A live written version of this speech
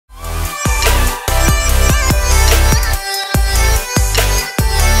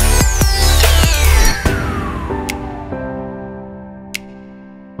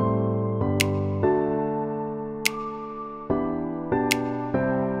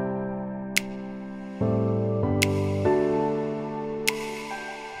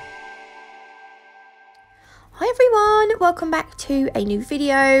welcome back to a new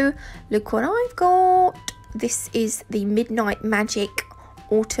video. Look what I've got. This is the Midnight Magic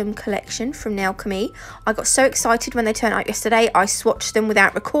Autumn collection from Nailchemys. I got so excited when they turned out yesterday. I swatched them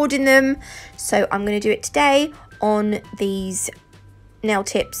without recording them, so I'm going to do it today on these nail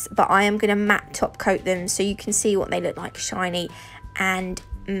tips, but I am going to matte top coat them so you can see what they look like, shiny and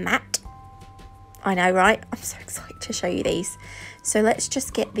matte. I know, right? I'm so excited to show you these. So let's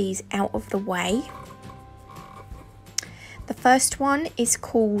just get these out of the way. The first one is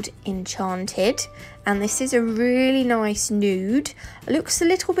called Enchanted, and this is a really nice nude. It looks a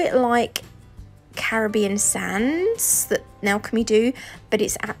little bit like Caribbean sands that Nailchemys do, but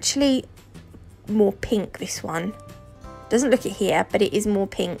it's actually more pink, this one. Doesn't look it here, but it is more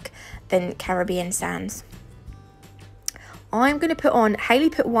pink than Caribbean sands. I'm going to put on, Hayley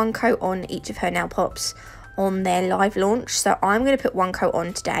put one coat on each of her nail pops on their live launch, so I'm going to put one coat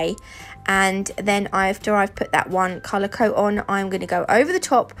on today, and then after I've put that one colour coat on, I'm going to go over the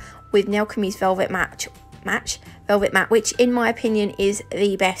top with Nailchemys Velvet Matte, which in my opinion is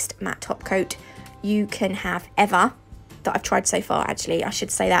the best matte top coat you can have ever, that I've tried so far. Actually, I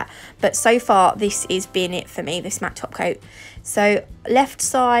should say that, but so far this has been it for me, this matte top coat. So left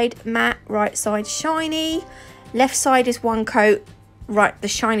side matte, right side shiny. Left side is one coat, right, the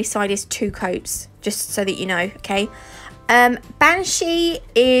shiny side is two coats, just so that you know, okay? Banshee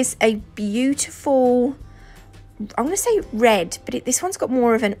is a beautiful, I'm going to say red, but this one's got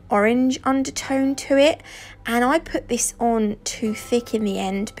more of an orange undertone to it. And I put this on too thick in the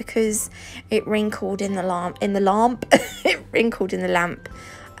end because it wrinkled in the lamp, it wrinkled in the lamp.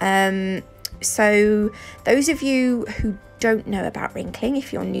 So those of you who don't know about wrinkling,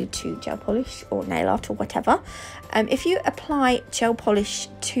 if you're new to gel polish or nail art or whatever, if you apply gel polish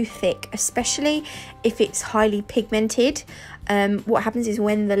too thick, especially if it's highly pigmented, what happens is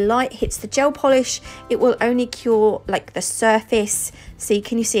when the light hits the gel polish, it will only cure like the surface. See,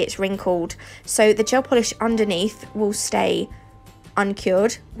 can you see it's wrinkled? So the gel polish underneath will stay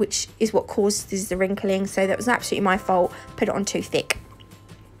uncured, which is what causes the wrinkling. So that was absolutely my fault, put it on too thick.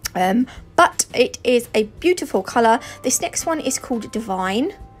 But it is a beautiful colour. This next one is called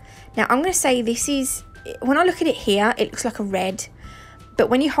Divine. Now I'm going to say this is, when I look at it here, it looks like a red, but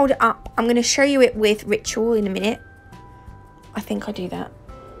when you hold it up, I'm going to show you it with Ritual in a minute. I think I do that.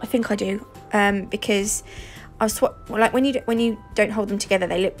 I think I do, because I was like when you don't hold them together,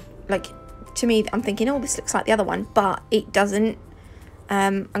 they look like, to me, I'm thinking, oh, this looks like the other one, but it doesn't.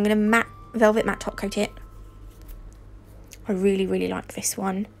 I'm going to velvet matte top coat it. I really like this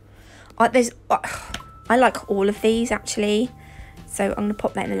one. I like all of these actually, so I'm going to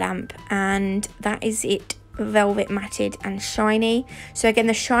pop that in the lamp, and that is it, velvet matted and shiny. So again,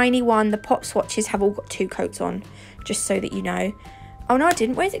 the shiny one, the pop swatches have all got two coats on, just so that you know. Oh no, I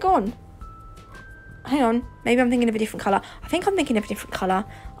didn't. Where's it gone? Hang on, maybe I'm thinking of a different colour. I think I'm thinking of a different colour.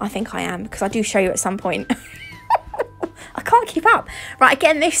 I think I am, because I do show you at some point. I can't keep up. Right,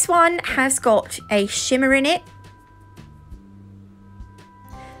 again, this one has got a shimmer in it.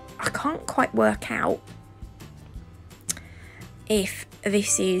 I can't quite work out if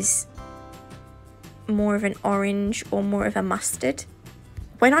this is more of an orange or more of a mustard.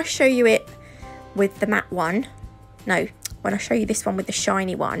 When I show you it with the matte one, no, when I show you this one with the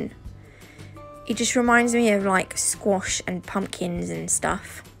shiny one, it just reminds me of like squash and pumpkins and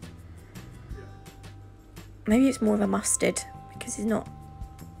stuff. Maybe it's more of a mustard because it's not,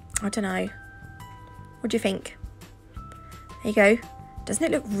 I don't know. What do you think? There you go. Doesn't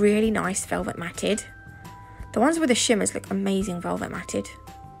it look really nice velvet matted? The ones with the shimmers look amazing velvet matted.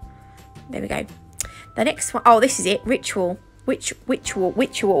 There we go. The next one, oh, this is it, Ritual.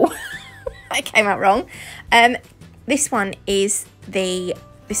 Ritual. I came out wrong. This one is I've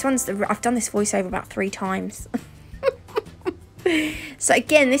done this voiceover about 3 times. So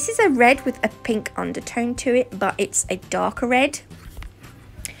again, this is a red with a pink undertone to it, but it's a darker red.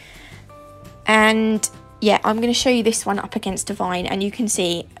 And yeah, I'm going to show you this one up against Divine, and you can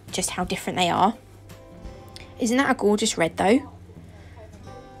see just how different they are. Isn't that a gorgeous red though?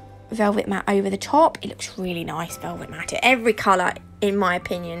 Velvet matte over the top. It looks really nice, velvet matte. Every colour, in my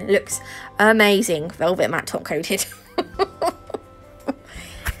opinion, looks amazing, velvet matte top coated.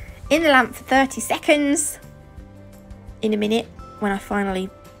 In the lamp for 30 seconds. In a minute, when I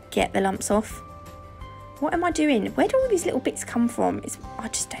finally get the lumps off. What am I doing? Where do all these little bits come from? I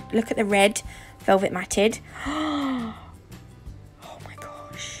just don't. Look at the red. Velvet matted. Oh my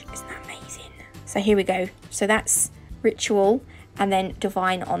gosh, isn't that amazing? So here we go. So that's Ritual, and then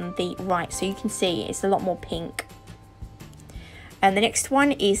Divine on the right, so you can see it's a lot more pink. And the next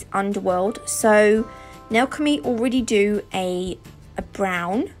one is Underworld. So Nailchemys already do a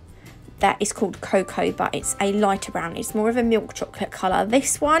brown that is called Cocoa, but it's a lighter brown. It's more of a milk chocolate colour.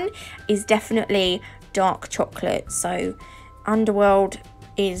 This one is definitely dark chocolate. So Underworld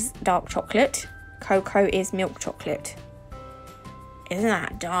is dark chocolate. Cocoa is milk chocolate. Isn't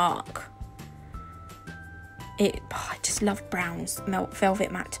that dark? I just love browns,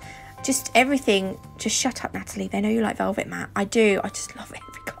 velvet matte. Just everything. Just shut up, Natalie. They know you like velvet matte. I do. I just love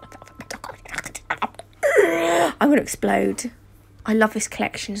every colour. I'm going to explode. I love this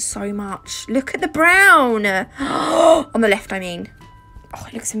collection so much. Look at the brown. On the left, I mean. Oh,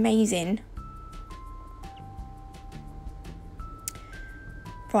 it looks amazing.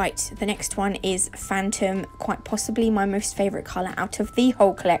 Right, the next one is Phantom. Quite possibly my most favourite colour out of the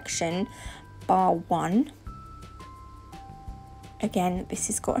whole collection, bar one. Again, this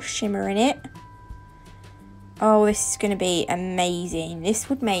has got a shimmer in it. Oh, this is going to be amazing. This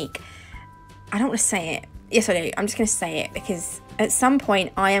would make... I don't want to say it. Yes, I do. I'm just going to say it because at some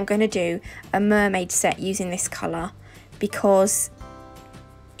point I am going to do a mermaid set using this colour because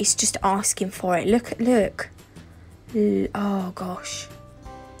it's just asking for it. Look. Oh, gosh.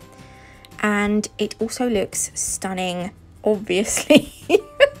 And it also looks stunning, obviously.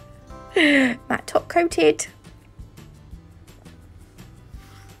 Matte top coated.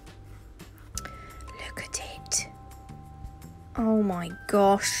 Look at it. Oh my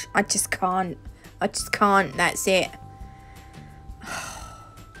gosh. I just can't. That's it.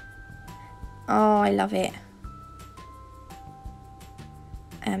 Oh, I love it.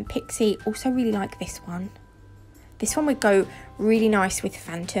 Pixie, also really like this one. This one would go really nice with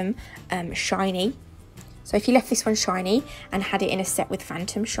Phantom Shiny. So if you left this one shiny and had it in a set with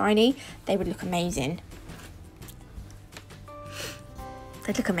Phantom Shiny, they would look amazing.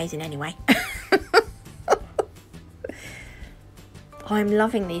 They'd look amazing anyway. I'm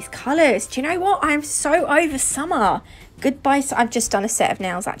loving these colours. Do you know what? I'm so over summer. Goodbye. So I've just done a set of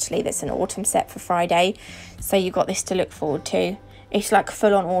nails actually. That's an autumn set for Friday. So you've got this to look forward to. It's like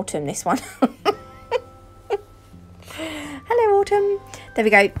full on autumn, this one. Hello, autumn. There we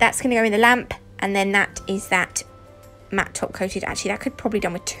go. That's going to go in the lamp. And then that is that matte top coated. Actually, that could probably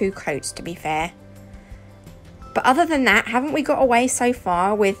done with 2 coats, to be fair. But other than that, haven't we got away so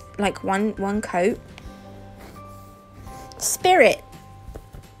far with like one coat? Spirit.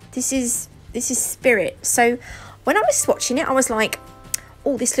 This is Spirit. So when I was swatching it, I was like,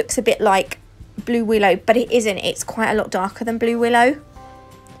 oh, this looks a bit like Blue Willow, but it isn't. It's quite a lot darker than Blue Willow.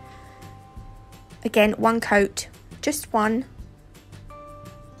 Again, 1 coat, just 1.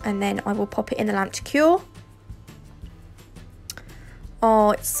 And then I will pop it in the lamp to cure.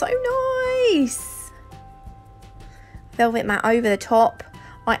 Oh, it's so nice. Velvet matte over the top.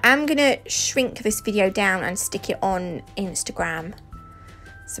 I am going to shrink this video down and stick it on Instagram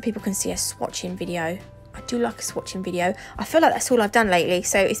so people can see a swatching video. I do like a swatching video. I feel like that's all I've done lately,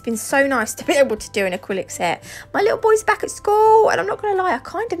 so it's been so nice to be able to do an acrylic set. My little boy's back at school, and I'm not going to lie, I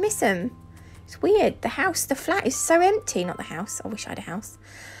kind of miss him. It's weird. The flat is so empty. Not the house. I wish I had a house.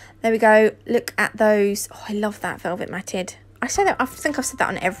 There we go. Look at those. Oh, I love that velvet matted. I say that. I think I've said that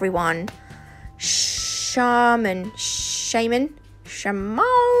on every one. Shaman,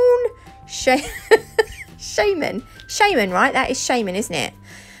 right? That is Shaman, isn't it?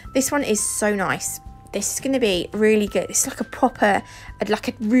 This one is so nice. This is going to be really good. It's like a proper, like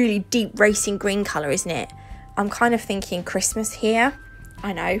a really deep racing green colour, isn't it? I'm kind of thinking Christmas here.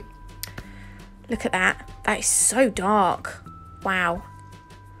 I know. Look at that. That is so dark. Wow.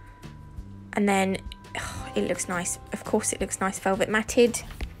 And then, oh, it looks nice. Of course it looks nice velvet matted.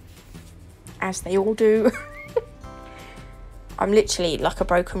 As they all do. I'm literally like a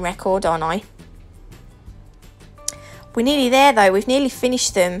broken record, aren't I? We're nearly there though. We've nearly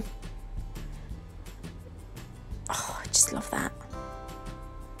finished them. Oh, I just love that.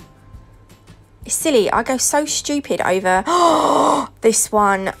 It's silly. I go so stupid over this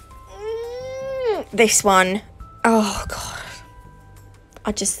one. This one. Oh, God.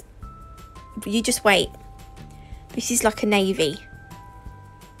 You just wait. This is like a navy.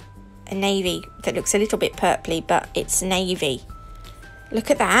 A navy that looks a little bit purpley, but it's navy.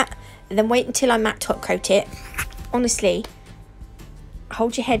 Look at that. And then wait until I matte top coat it. Honestly,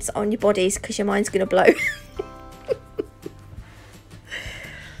 hold your heads on your bodies because your mind's going to blow.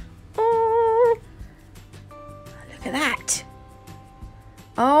 Oh, look at that.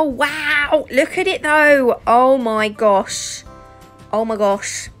 Oh, wow. Look at it, though. Oh, my gosh. Oh, my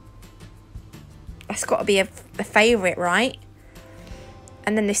gosh. That's got to be a favourite, right?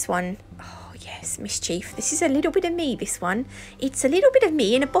 And then this one. Oh, yes, Mischief. This is a little bit of me, this one. It's a little bit of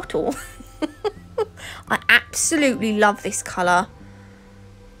me in a bottle. I absolutely love this colour.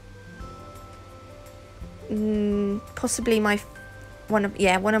 Possibly my one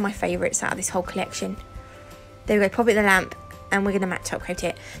of my favourites out of this whole collection. There we go, pop it in the lamp, and we're going to matte top coat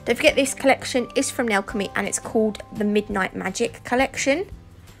it. Don't forget, this collection is from Nailchemys, and it's called the Midnight Magic collection.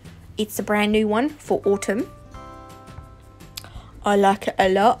 It's a brand new one for autumn. I like it a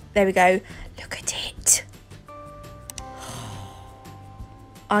lot. There we go. Look at it.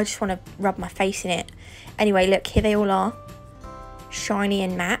 I just want to rub my face in it. Anyway, look, here they all are. Shiny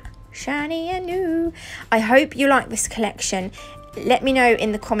and matte. Shiny and new. I hope you like this collection. Let me know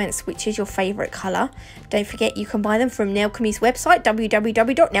in the comments which is your favourite colour. Don't forget, you can buy them from Nailchemys' website,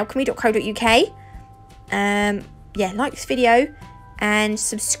 www.nailchemy.co.uk. Yeah, like this video and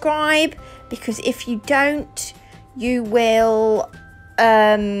subscribe, because if you don't, you will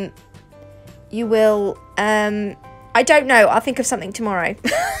I don't know, I'll think of something tomorrow.